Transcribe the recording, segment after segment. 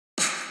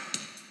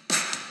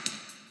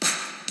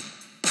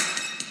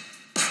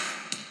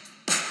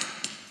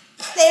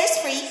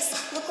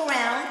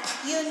around,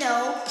 you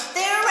know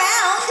they're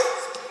around.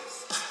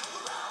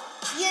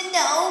 You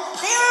know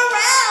they're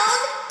around.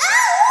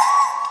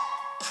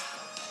 Ow!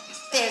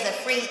 There's a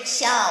freak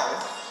show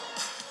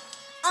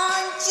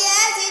on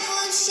Jazzy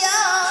Blue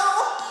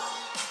Show.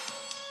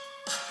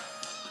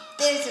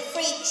 There's a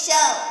freak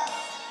show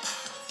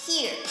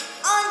here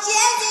on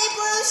Jazzy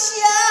Blue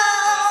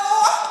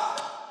Show.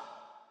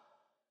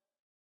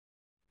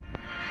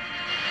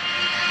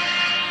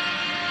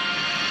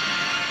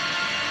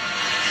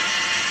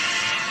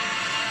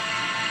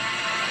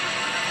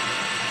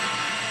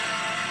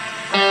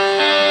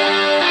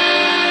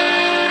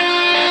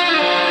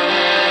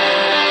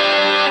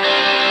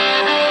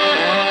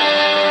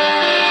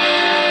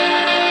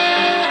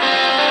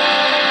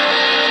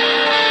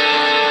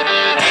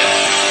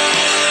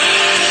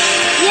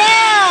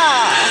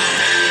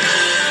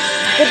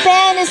 The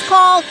band is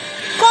called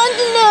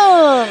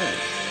Continent.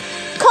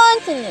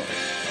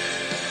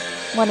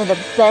 One of the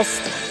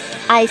best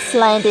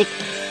Icelandic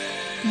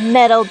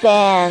metal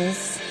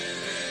bands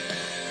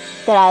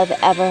that I've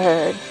ever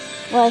heard.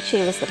 Well,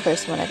 actually, it was the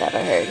first one I've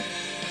ever heard.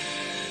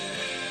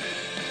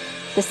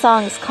 The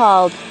song is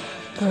called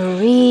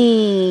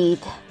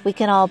Breathe. We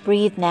can all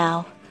breathe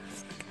now.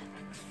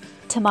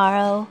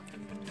 Tomorrow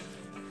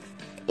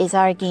is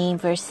our game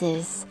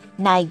versus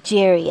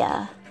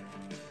Nigeria.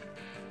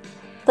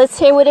 Let's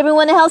hear what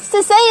everyone else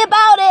has to say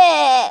about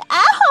it.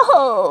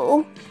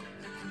 Ow!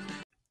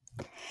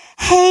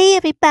 Hey,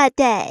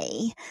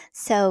 everybody.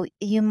 So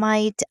you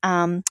might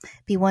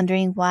be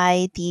wondering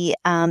why the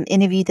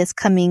interview that's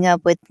coming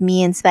up with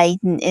me and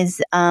Sveiten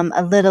is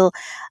a little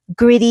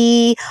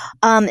gritty,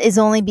 is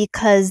only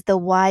because the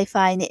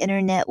Wi-Fi and the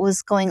internet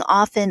was going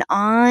off and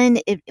on.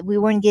 We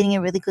weren't getting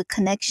a really good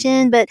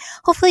connection, but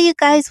hopefully you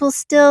guys will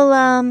still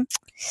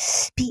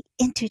be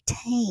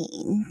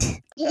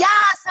entertained. Yeah,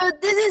 so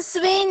this is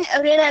Svein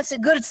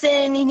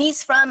Sigurdsson, and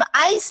he's from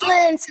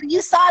Iceland. So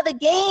you saw the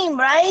game,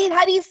 right?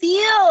 How do you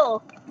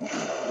feel?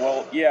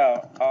 Well,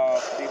 yeah,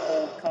 the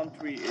whole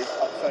country is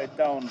upside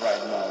down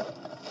right now.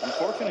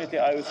 Unfortunately,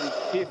 I was in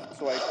shift,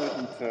 so I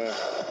couldn't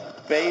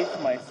bathe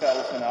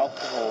myself in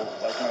alcohol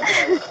like my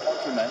fellow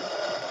countrymen,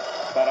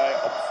 but I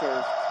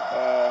observed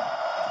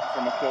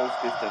from a close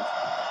distance.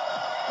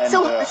 And,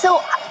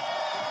 so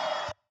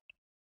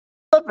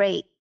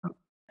celebrate.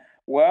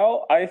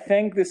 Well, I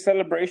think the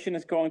celebration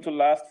is going to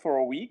last for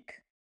a week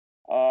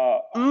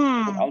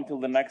until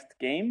the next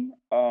game.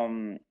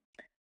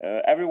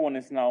 Everyone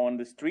is now on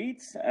the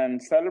streets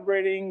and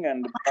celebrating,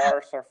 and the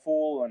bars are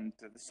full, and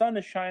the sun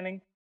is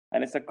shining,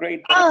 and it's a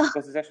great day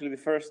because it's actually the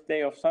first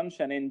day of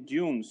sunshine in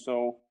June.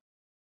 So,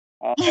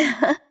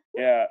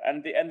 yeah,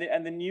 and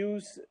the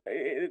news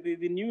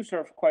the news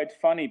are quite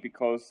funny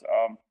because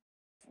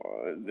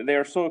they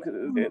are so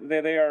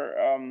they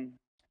are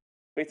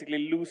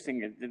basically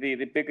losing it.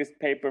 The biggest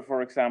paper,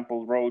 for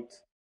example, wrote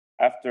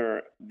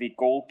after the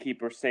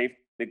goalkeeper saved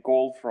the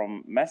goal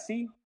from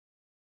Messi.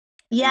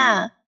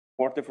 Yeah.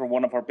 Reporter for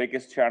one of our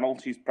biggest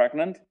channels. She's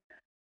pregnant,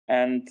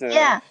 and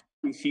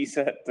she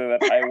said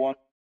that I want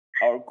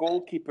our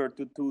goalkeeper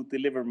to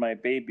deliver my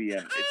baby,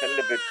 and it's a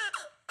little bit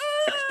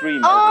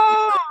extreme.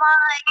 Oh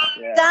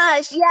my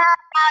gosh! Yeah,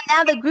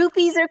 now the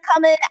groupies are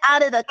coming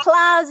out of the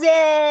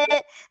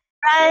closet,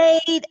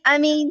 right? I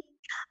mean,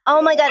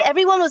 oh my God!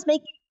 Everyone was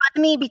making fun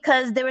of me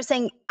because they were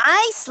saying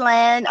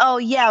Iceland. Oh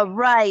yeah,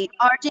 right.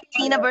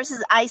 Argentina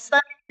versus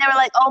Iceland. They were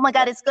like, oh my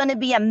God, it's going to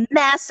be a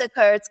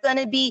massacre. It's going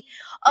to be,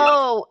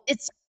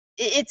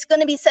 it's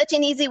going to be such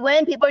an easy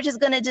win. People are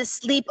just going to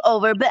just sleep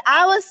over. But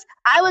I was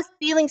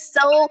feeling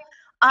so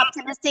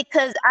optimistic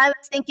because I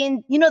was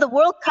thinking, you know, the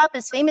World Cup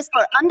is famous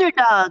for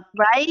underdog,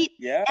 right?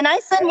 Yeah. And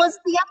Iceland was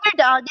the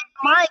underdog. And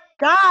my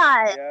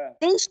God,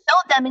 they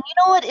showed them. And you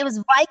know what? It was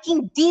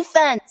Viking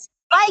defense.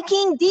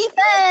 Viking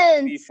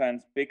defense.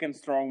 Defense, big and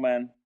strong,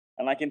 man.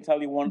 And I can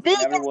tell you one thing,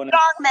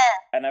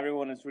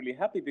 everyone is really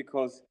happy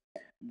because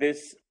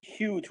this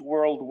huge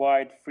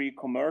worldwide free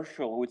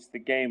commercial, which the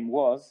game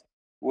was,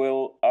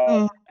 will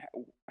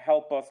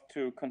help us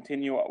to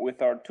continue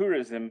with our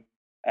tourism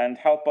and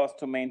help us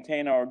to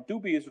maintain our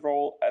dubious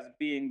role as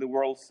being the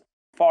world's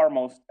far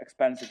most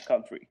expensive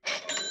country.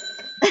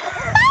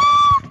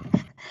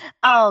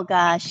 Oh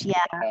gosh,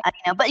 yeah, I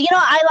know. But you know,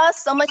 I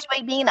lost so much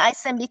weight being in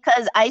Iceland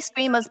because ice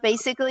cream was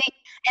basically,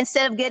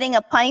 instead of getting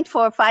a pint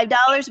for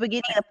 $5, we're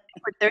getting a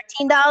pint for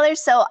 $13.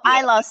 So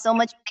I lost so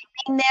much weight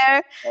being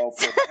there. Oh,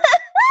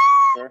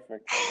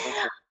 perfect.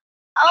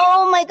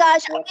 Oh my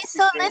gosh. Okay,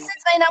 so listen,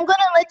 Svein, I'm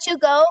gonna let you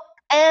go,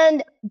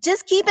 and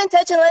just keep in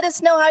touch and let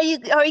us know how you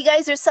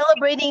guys are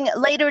celebrating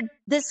later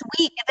this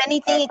week. If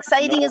anything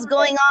exciting is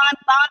going on,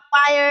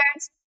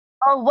 bonfires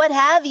or what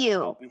have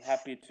you. I'll be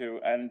happy to,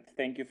 and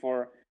thank you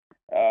for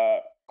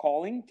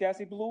calling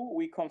Jazzy Blue.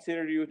 We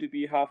consider you to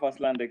be half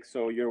Icelandic,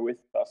 so you're with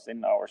us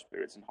in our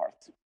spirits and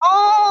hearts.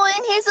 Oh,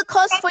 and here's a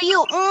cost for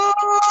you.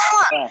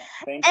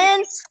 Thank you.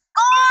 And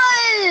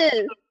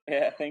skål!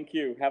 Yeah, thank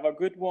you. Have a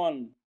good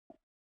one.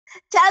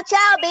 Ciao,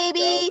 ciao,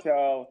 baby.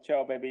 Ciao,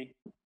 baby.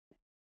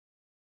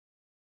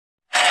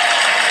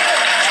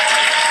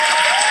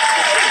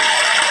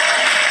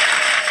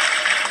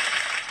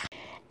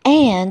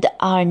 And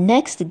our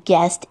next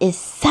guest is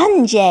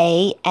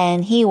Sanjay,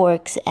 and he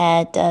works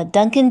at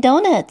Dunkin'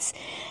 Donuts.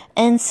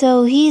 And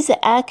so he's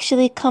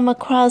actually come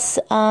across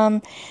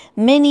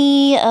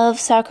many of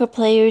soccer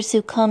players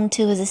who come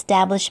to his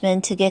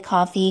establishment to get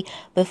coffee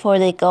before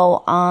they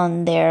go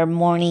on their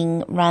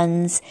morning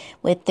runs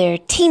with their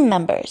team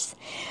members.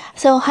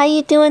 So how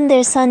you doing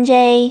there,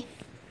 Sanjay?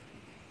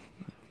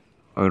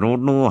 I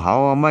don't know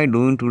how am I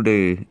doing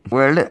today.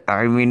 Well,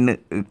 I mean,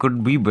 it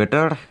could be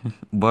better,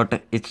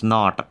 but it's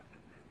not.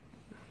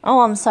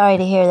 Oh, I'm sorry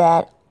to hear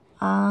that.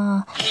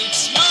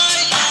 It's my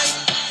life,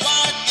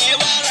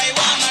 whatever I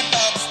wanna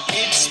talk.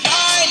 It's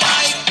my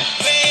life,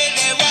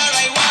 wherever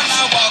I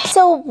wanna walk.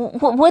 So,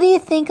 what do you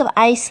think of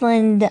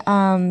Iceland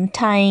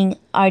tying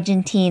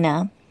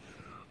Argentina?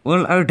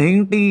 Well, I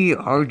think the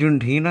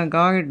Argentina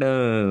guy,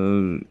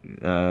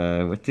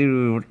 what's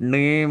his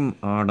name?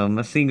 The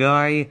Messi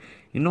guy,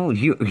 he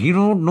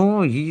don't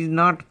know. He's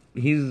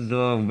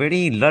a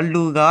very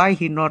lallu guy.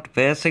 He's not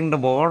passing the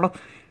ball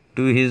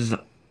to his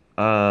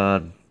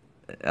other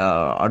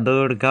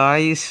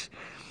guys.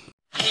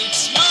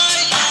 It's my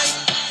life,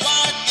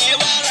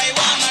 whatever I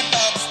wanna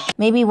talk.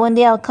 Maybe one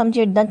day I'll come to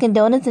your Dunkin'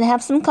 Donuts and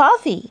have some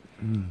coffee.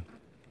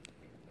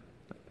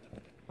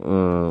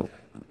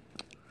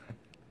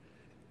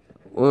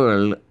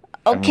 Well.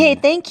 Okay,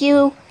 thank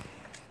you.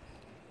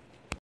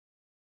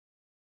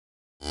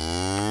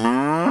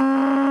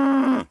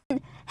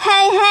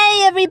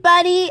 Hey,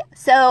 everybody.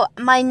 So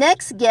my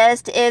next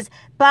guest is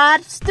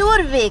Bart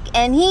Sturvik,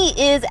 and he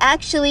is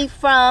actually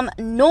from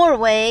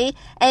Norway,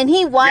 and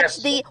he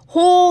watched the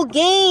whole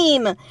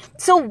game.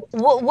 So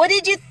what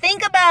did you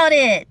think about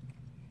it?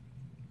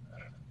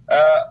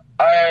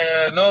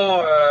 I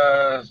know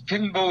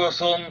Finn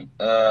Bogason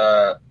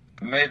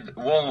made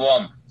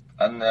 1-1,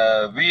 and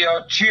we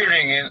are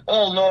cheering in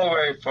all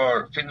Norway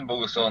for Finn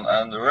Bogason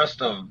and the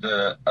rest of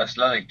the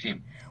Icelandic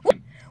team.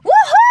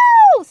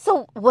 Woohoo!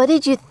 So what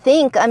did you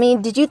think? I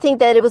mean, did you think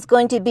that it was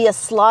going to be a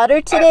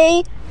slaughter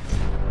today?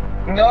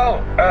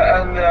 No,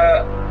 and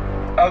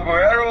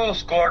Aguero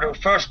scored the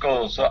first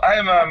goal, so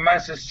I'm a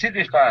Manchester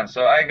City fan,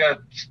 so I got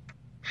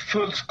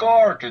full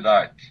score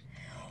tonight.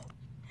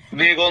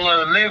 We're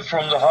gonna live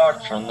from the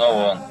heart from now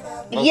on.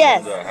 Not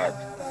Yes. from the heart.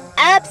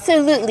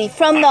 Absolutely,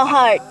 from the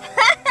heart.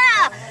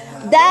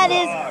 That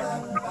is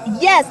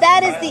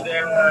the...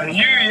 And,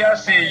 you,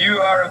 Yassi,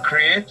 you are a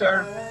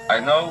creator, I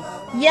know.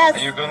 Yes.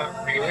 And you're gonna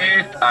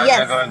create, and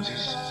Yes. I'm going to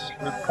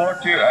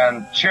support you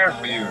and cheer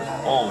for you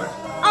always.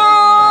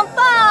 Oh,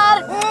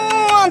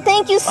 Bart,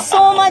 thank you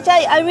so much.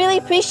 I really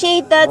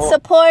appreciate that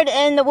support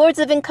and the words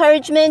of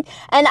encouragement.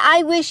 And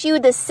I wish you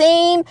the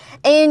same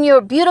in your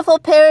beautiful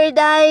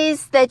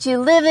paradise that you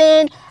live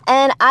in.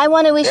 And I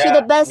want to wish you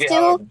the best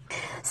too.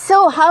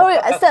 So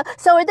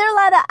so are there a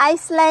lot of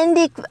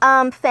Icelandic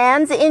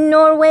fans in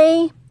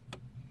Norway?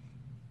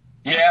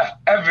 Yeah,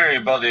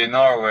 everybody in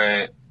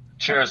Norway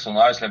cheers on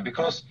Iceland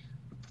because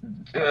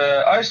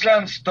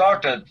Iceland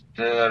started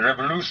the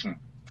revolution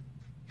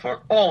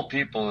for all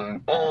people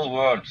in all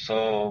world.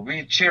 So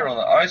we cheer on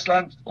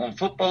Iceland, on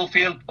football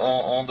field,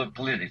 on the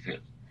political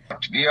field.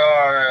 We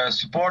are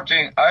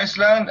supporting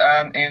Iceland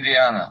and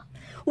Indiana.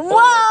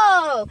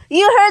 Whoa!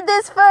 You heard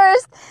this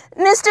first,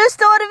 Mr.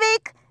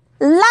 Storvik.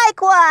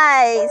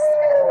 Likewise.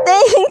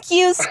 Thank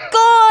you.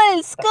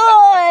 Skål!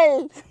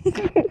 Skål!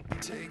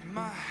 Take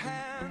my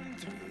hand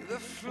through the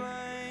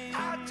flame.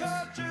 I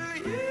torture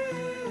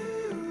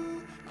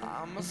you.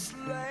 I'm a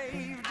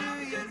slave to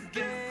your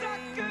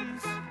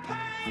games.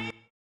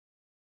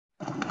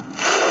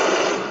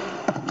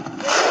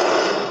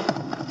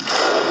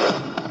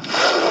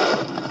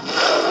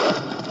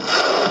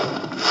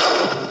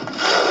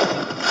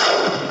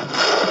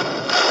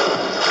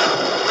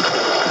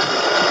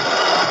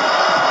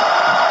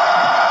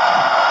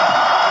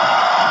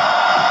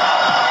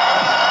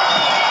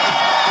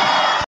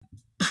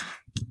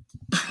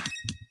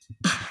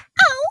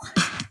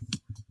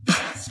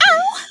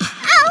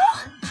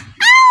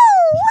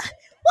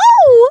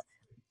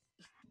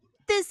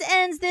 This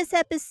ends this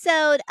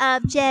episode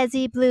of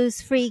Jazzy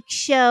Blues Freak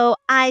Show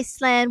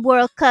Iceland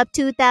World Cup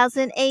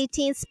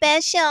 2018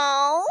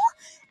 special.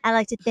 I'd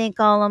like to thank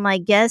all of my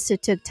guests who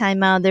took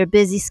time out of their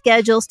busy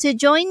schedules to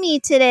join me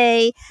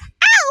today.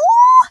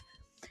 Ow!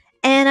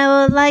 And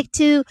I would like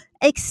to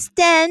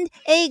extend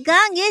a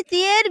gange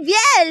þér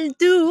vel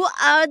to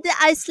the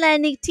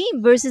Icelandic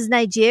team versus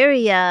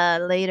Nigeria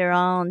later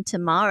on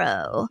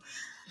tomorrow.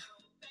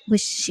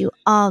 Wish you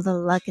all the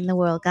luck in the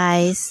world,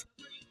 guys.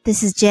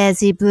 This is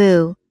Jazzy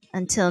Blue.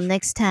 Until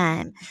next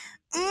time.